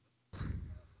voted.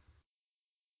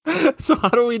 So how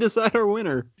do we decide our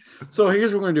winner? So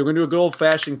here's what we're gonna do. We're gonna do a good old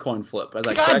fashioned coin flip as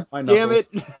I crack my damn knuckles.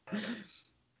 it!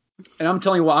 And I'm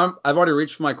telling you what, I've already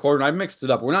reached for my quarter, and I've mixed it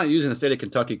up. We're not using the state of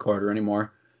Kentucky quarter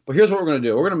anymore. But here's what we're gonna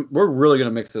do. We're really gonna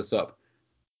mix this up.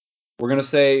 We're gonna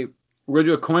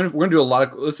do a coin. We're gonna do a lot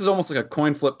of. This is almost like a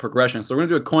coin flip progression. So we're gonna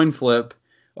do a coin flip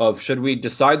of should we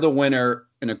decide the winner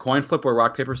in a coin flip or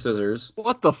rock paper scissors.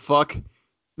 What the fuck?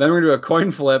 Then we're gonna do a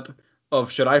coin flip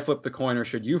of should I flip the coin or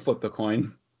should you flip the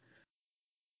coin.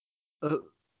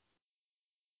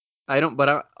 I don't.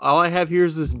 But all I have here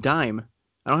is this dime.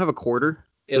 I don't have a quarter.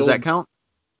 Does that count?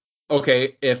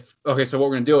 Okay. So what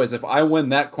we're gonna do is if I win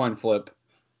that coin flip,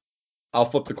 I'll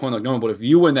flip the coin like normal. But if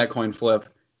you win that coin flip,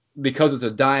 because it's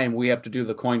a dime, we have to do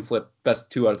the coin flip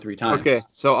best 2 out of 3 times. Okay,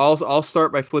 so I'll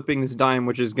start by flipping this dime,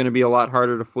 which is going to be a lot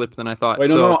harder to flip than I thought. Wait,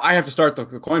 no. I have to start the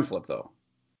coin flip though,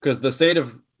 because the state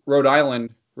of Rhode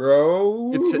Island.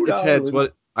 It's heads.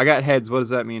 What I got heads. What does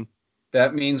that mean?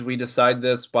 That means we decide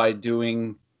this by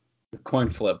doing the coin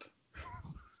flip.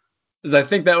 Because I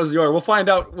think that was yours. We'll find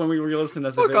out when we re-listen to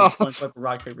this if it was coin flip or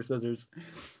rock paper scissors.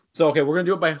 So okay, we're gonna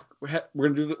do it by we're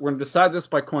gonna decide this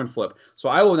by coin flip. So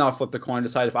I will now flip the coin,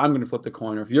 decide if I'm gonna flip the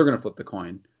coin or if you're gonna flip the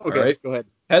coin. Okay, all right? Go ahead.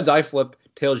 Heads I flip,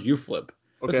 tails you flip.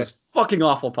 Okay. This is fucking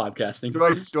awful podcasting.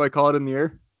 Do I call it in the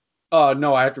air?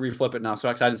 No, I have to reflip it now. So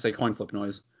actually, I didn't say coin flip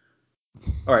noise.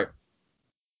 All right,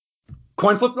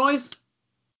 coin flip noise.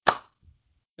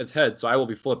 It's heads, so I will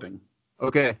be flipping.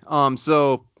 Okay.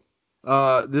 So,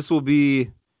 this will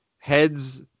be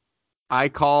heads. I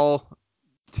call.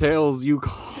 Tails. You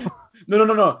call.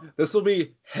 No. This will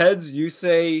be heads. You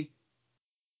say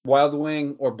Wild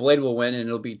Wing or Blade will win, and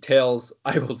it'll be tails.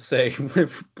 I will say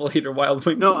with Blade or Wild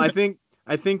Wing. No, I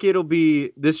think it'll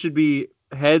be. This should be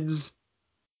heads.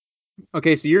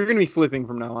 Okay, so you're gonna be flipping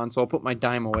from now on. So I'll put my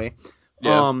dime away.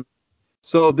 Yeah.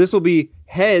 So this will be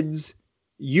heads.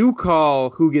 You call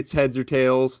who gets heads or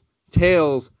tails.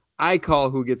 Tails. I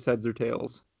call who gets heads or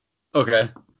tails.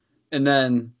 Okay. And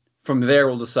then from there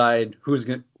we'll decide who's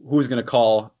gonna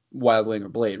call Wild Wing or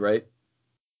Blade, right?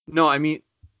 No, I mean,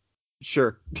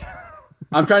 sure.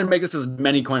 I'm trying to make this as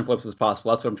many coin flips as possible.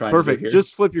 That's what I'm trying Perfect. to do here.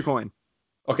 Just flip your coin.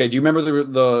 Okay. Do you remember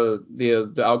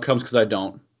the outcomes? Because I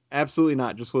don't. Absolutely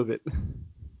not. Just flip it.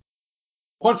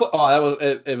 Coin flip. Oh, that was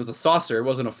it. Was a saucer. It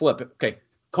wasn't a flip. Okay.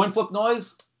 Coin flip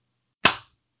noise.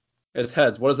 It's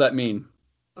heads. What does that mean?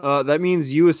 That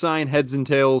means you assign heads and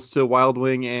tails to Wild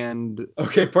Wing and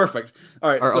Okay, perfect. All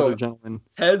right, our so other gentleman.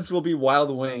 heads will be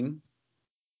Wild Wing.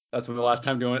 That's my last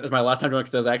time doing it. It's my last time doing it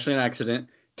because it was actually an accident.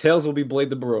 Tails will be Blade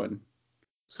the Bruin.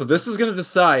 So this is going to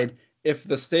decide if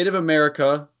the state of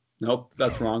America. Nope,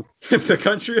 that's wrong. If the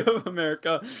country of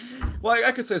America. Well,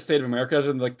 I could say state of America as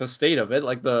in like the state of it,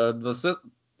 like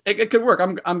it could work.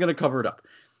 I'm going to cover it up.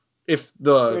 If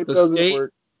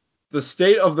the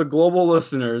state of the global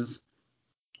listeners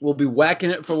will be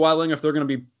whacking it for Wild Wing if they're going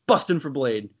to be busting for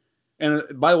Blade. And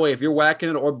by the way, if you're whacking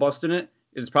it or busting it,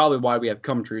 it's probably why we have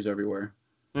cum trees everywhere.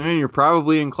 And you're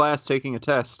probably in class taking a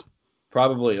test.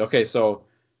 Probably. Okay, so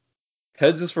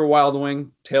heads is for Wild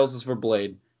Wing, tails is for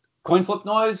Blade. Coin flip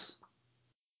noise.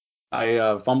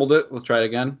 I fumbled it. Let's try it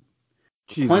again.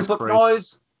 Jesus Coin flip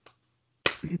Christ.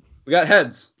 noise. We got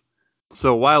heads.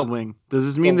 So Wild Wing. Does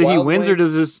this mean that he wins, or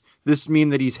does this mean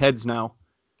that he's heads now?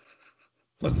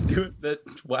 Let's do it. That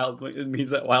Wild Wing. It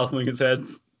means that Wild Wing is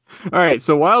heads. All right.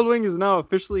 So Wild Wing is now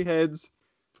officially heads.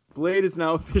 Blade is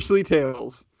now officially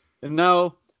tails. And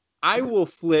now I will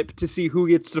flip to see who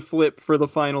gets to flip for the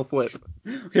final flip.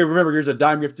 Okay, remember, here's a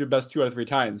dime. You have to do best 2 out of 3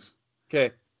 times.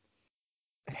 Okay.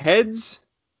 Heads.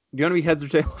 Do you want to be heads or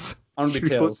tails? I want to Should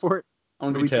be we flip tails. for it? I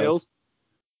want to be tails.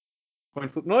 Coin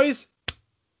flip noise.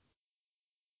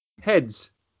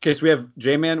 Heads. Okay, so we have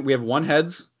J-Man. We have 1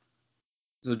 heads.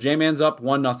 So J-Man's up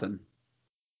 1-0.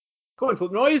 Coin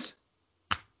flip noise.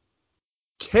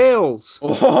 Tails.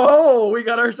 Oh, we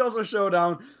got ourselves a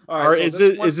showdown. All right, so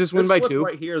is this win by flip 2?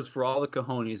 right here is for all the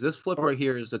cojones. This flip right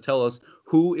here is to tell us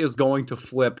who is going to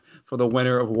flip for the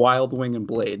winner of Wild Wing and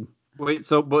Blade. Wait,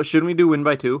 but shouldn't we do win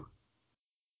by 2?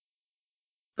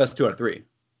 Best 2 out of 3.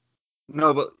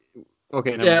 No, but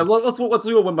okay. Never Yeah, mind. let's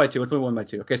do a 1 by 2. Let's do a 1 by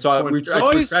 2. Okay, so I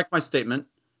retract my statement.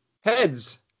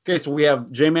 Heads. Okay, so we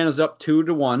have J-Man is up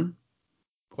 2-1.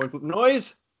 Coin flip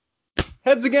noise.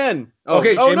 Heads again. Oh,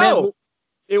 Okay, oh J-Man. no.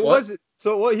 It What? was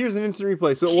so. What? Here's an instant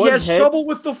replay. So it He was has heads. trouble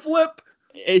with the flip.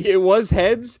 It was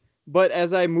heads, but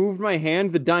as I moved my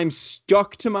hand, the dime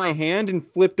stuck to my hand and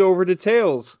flipped over to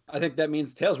tails. I think that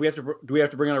means tails. Do we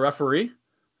have to bring in a referee?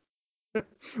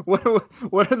 What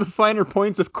are the finer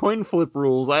points of coin flip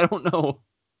rules? I don't know.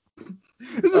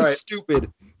 This is All right. stupid.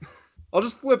 I'll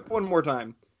just flip one more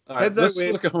time. All right, Heads let's I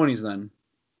do win. the cojones then.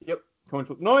 Yep. Coin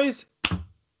flip noise.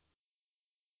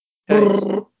 Heads.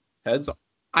 Heads.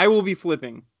 I will be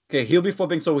flipping. Okay, he'll be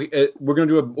flipping, so we're going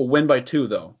to do a win by 2,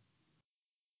 though.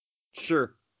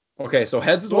 Sure. Okay, so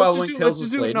heads is So Wild Wing, tails is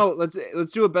Blade.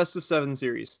 Let's do a best of 7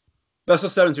 series. Best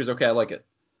of 7 series. Okay, I like it.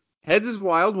 Heads is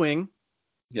Wild Wing.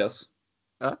 Yes.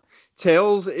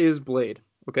 Tails is Blade.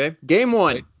 Okay. Game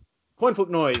 1. Okay. Coin flip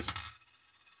noise.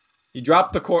 He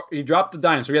dropped the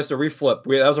dime, so he has to reflip.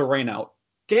 That was a rain out.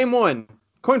 Game 1.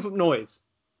 Coin flip noise.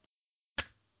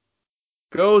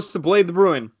 Goes to Blade the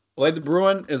Bruin. Blade the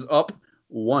Bruin is up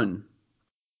 1.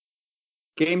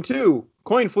 Game 2.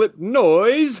 Coin flip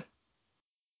noise.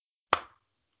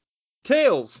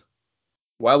 Tails.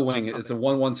 Wild Wing is a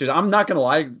 1-1 series. I'm not gonna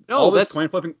lie. No, all this that's- coin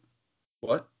flipping.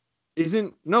 What?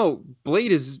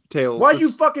 Blade is tails. Why'd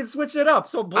you fucking switch it up?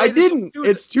 So Blade I didn't. Dude,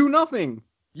 It's 2-0.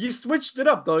 you switched it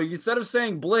up though. Instead of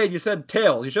saying Blade, you said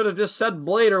Tails. You should have just said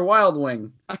Blade or Wild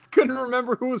Wing. I couldn't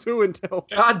remember who was who until.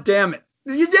 God damn it!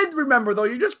 You did remember though.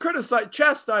 You just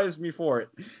chastised me for it.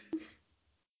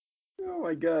 Oh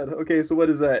my god. Okay, so what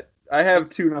is that? I have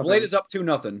 2-0. Blade is up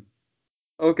 2-0.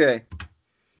 Okay.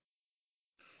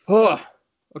 Oh.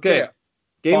 Okay. Okay.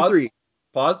 Game Pause. 3.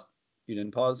 Pause. You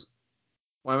didn't pause.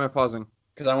 Why am I pausing?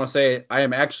 Because I want to say I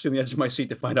am actually on the edge of my seat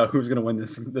to find out who's going to win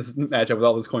this matchup with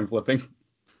all this coin flipping.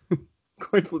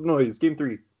 Coin flip noise. Game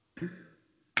 3.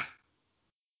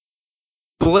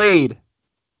 Blade.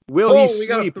 Will he we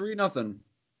got a sweep? 3-0.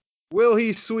 Will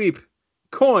he sweep?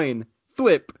 Coin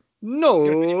flip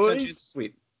noise.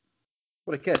 Sweep.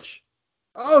 What a catch.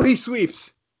 Oh, he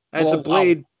sweeps. That's Oh, a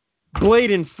Blade.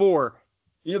 Blade in 4.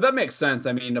 You know, that makes sense.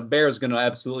 I mean, a bear is going to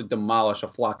absolutely demolish a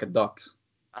flock of ducks.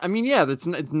 I mean, yeah, it's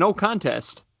no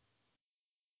contest.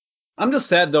 I'm just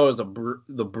sad though, as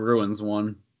the Bruins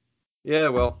won. Yeah,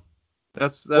 well,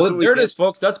 that's Well, what we there it get. is,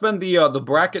 folks. That's been the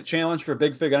bracket challenge for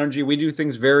Big Fig Energy. We do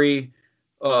things very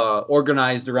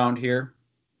organized around here.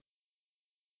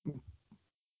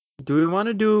 Do we want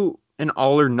to do an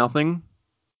all or nothing?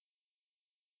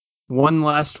 One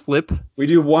last flip? We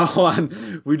do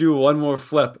one more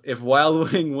flip. If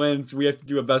Wild Wing wins, we have to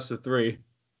do a best of 3.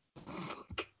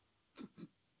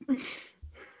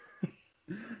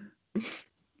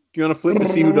 Do you want to flip to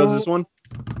see who does this one?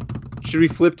 Should we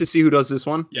flip to see who does this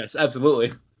one? Yes,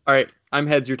 absolutely. All right, I'm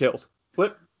heads, you're tails.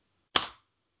 Flip.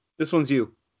 This one's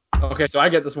you. Okay, so I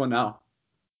get this one now.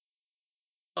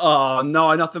 Oh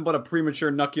no, nothing but a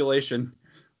premature knuckulation.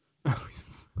 I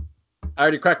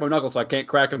already cracked my knuckles, so I can't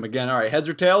crack them again. All right, heads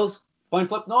or tails? Coin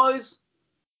flip noise.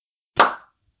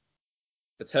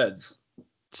 It's heads.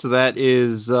 So that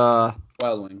is Wild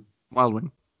Wing. Wild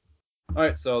Wing. All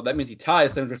right, so that means he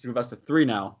ties. Then we have to do best of 3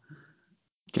 now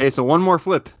Okay, so one more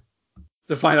flip.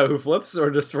 to find out who flips, or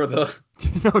just for the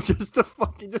No, just to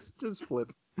fucking just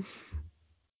flip.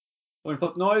 coin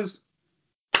flip noise.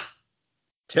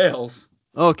 Tails.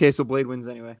 Okay, so Blade wins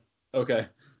anyway. Okay.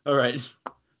 All right.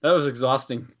 That was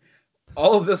exhausting.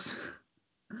 All of this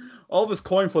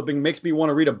coin flipping makes me want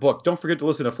to read a book. Don't forget to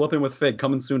listen to Flipping with Fig,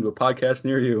 coming soon to a podcast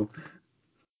near you.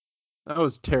 That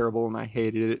was terrible, and I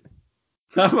hated it.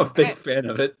 I'm a big fan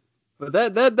of it. But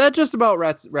that just about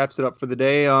wraps it up for the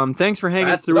day. Thanks for hanging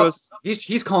That's through up. us.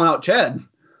 He's calling out Chad.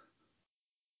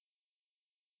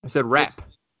 I said rap.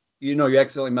 You know, you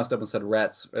accidentally messed up and said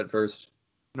rats at first.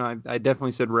 No, I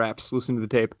definitely said raps. Listen to the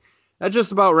tape. That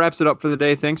just about wraps it up for the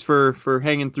day. Thanks for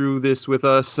hanging through this with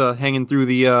us, hanging through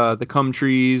the cum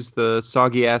trees, the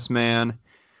soggy ass man.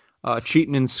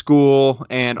 cheating in school,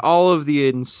 and all of the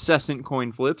incessant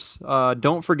coin flips.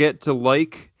 Don't forget to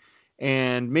like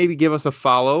and maybe give us a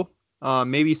follow.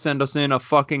 Maybe send us in a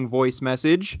fucking voice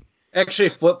message. Actually,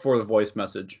 flip for the voice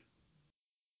message.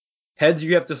 Heads,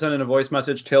 you have to send in a voice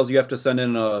message. Tails, you have to send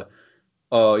in a.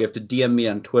 You have to DM me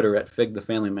on Twitter at Fig the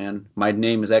Family Man. My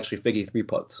name is actually Figgy Three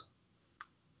Putts.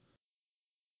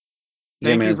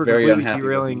 Thank J-Man you is for very completely unhappy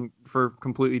with me.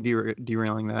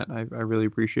 derailing that. I really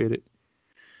appreciate it.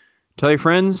 Tell your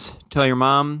friends, tell your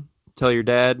mom, tell your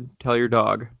dad, tell your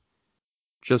dog.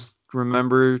 Just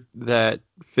remember that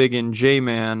Fig and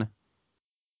J-Man,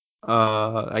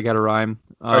 I got to rhyme.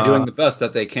 Are doing the best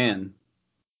that they can.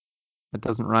 That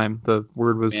doesn't rhyme. The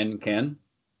word was Man can.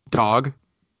 dog.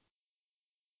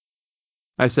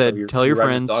 I said, tell your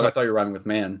rhyming with friends, dog. I thought you were rhyming with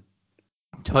man.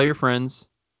 tell your friends,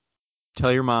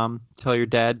 tell your mom, tell your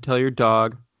dad, tell your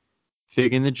dog.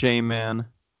 Fig and the J-Man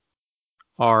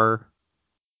are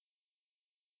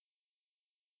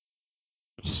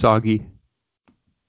soggy.